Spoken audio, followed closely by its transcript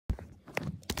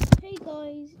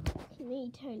guys, it's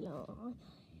me Taylor.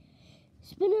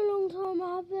 It's been a long time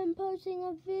I have been posting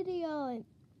a video,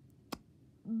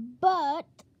 but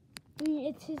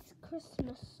it is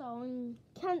Christmas, so I'm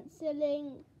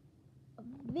cancelling a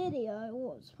video. It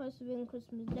was supposed to be on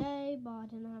Christmas Day, but I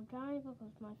didn't have time because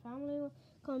my family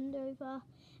come over,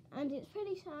 and it's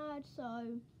pretty sad. So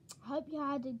I hope you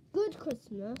had a good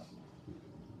Christmas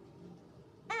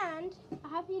and a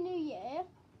Happy New Year.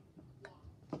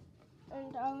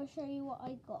 And I will show you what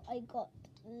I got. I got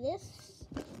this,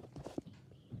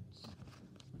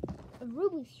 a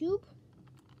Rubik's Cube,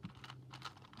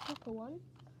 proper one,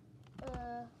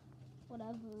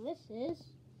 whatever this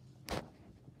is,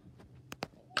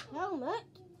 helmet,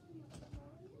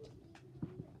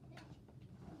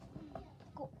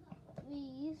 got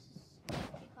these,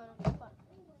 kind of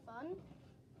fun,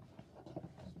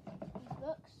 these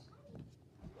books,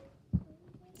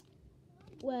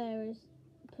 where is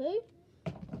Pooh?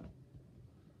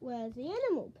 Where's the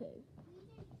animal poo?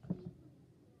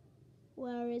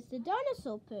 Where is the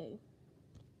dinosaur poo?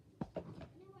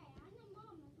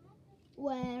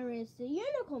 Where is the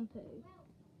unicorn poo?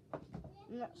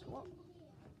 And that's what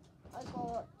I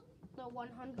got, the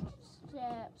 100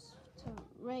 steps to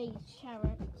raise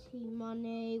charity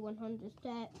money, 100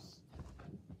 steps.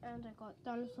 And I got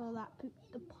dinosaur that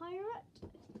pooped the pirate.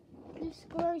 This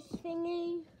gross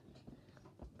thingy.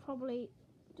 Probably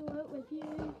do it with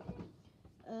you.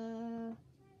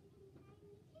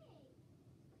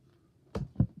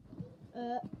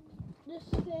 This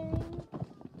thing.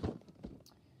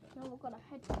 Now we've got a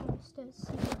hedgehog stairs,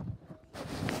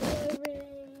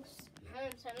 earrings,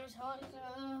 hand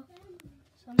sanitizer.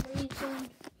 Some reason.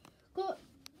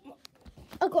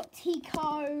 I got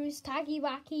Tico's, Taggy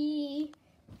Wacky.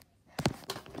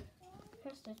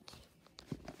 Has to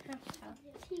have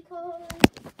Tico's.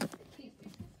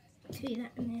 See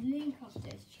that in the link of the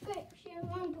description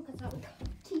because I'm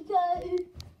Tico.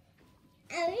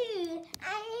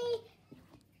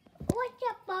 What's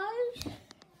up, boys?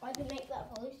 I can make that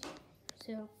voice.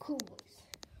 So cool voice.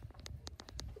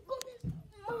 I've got this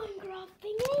Minecraft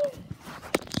thingy.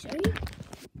 Show you.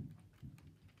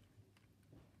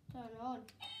 Turn on.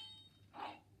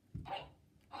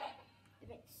 It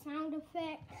makes sound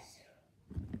effects.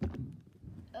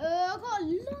 I've got a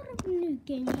lot of new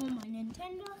games on my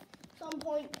Nintendo. Some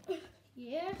point,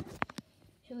 yeah.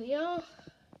 Here we are.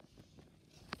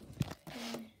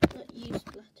 Not use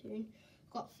Splatoon.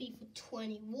 Got FIFA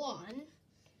 21.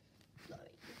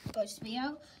 Supposed to be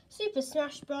out. Super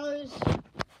Smash Bros.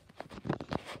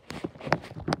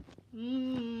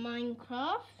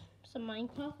 Minecraft. Some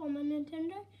Minecraft on my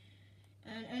Nintendo.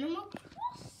 And Animal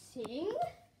Crossing.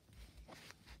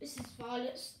 This is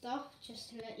Violet stuff, just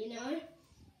to let you know.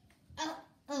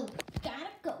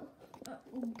 Gotta go.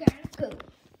 Gotta go.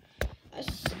 I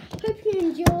hope you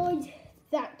enjoyed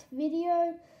that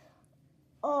video.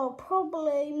 I'll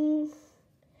probably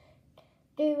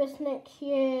do this next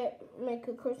year, make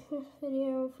a Christmas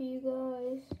video for you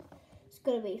guys. It's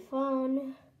gonna be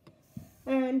fun.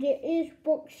 And it is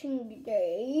Boxing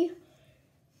Day.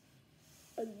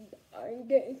 And I'm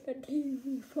getting the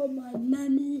TV from my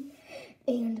nanny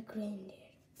and granddad.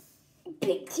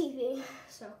 Big TV.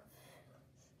 So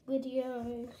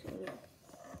videos.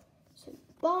 So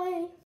bye.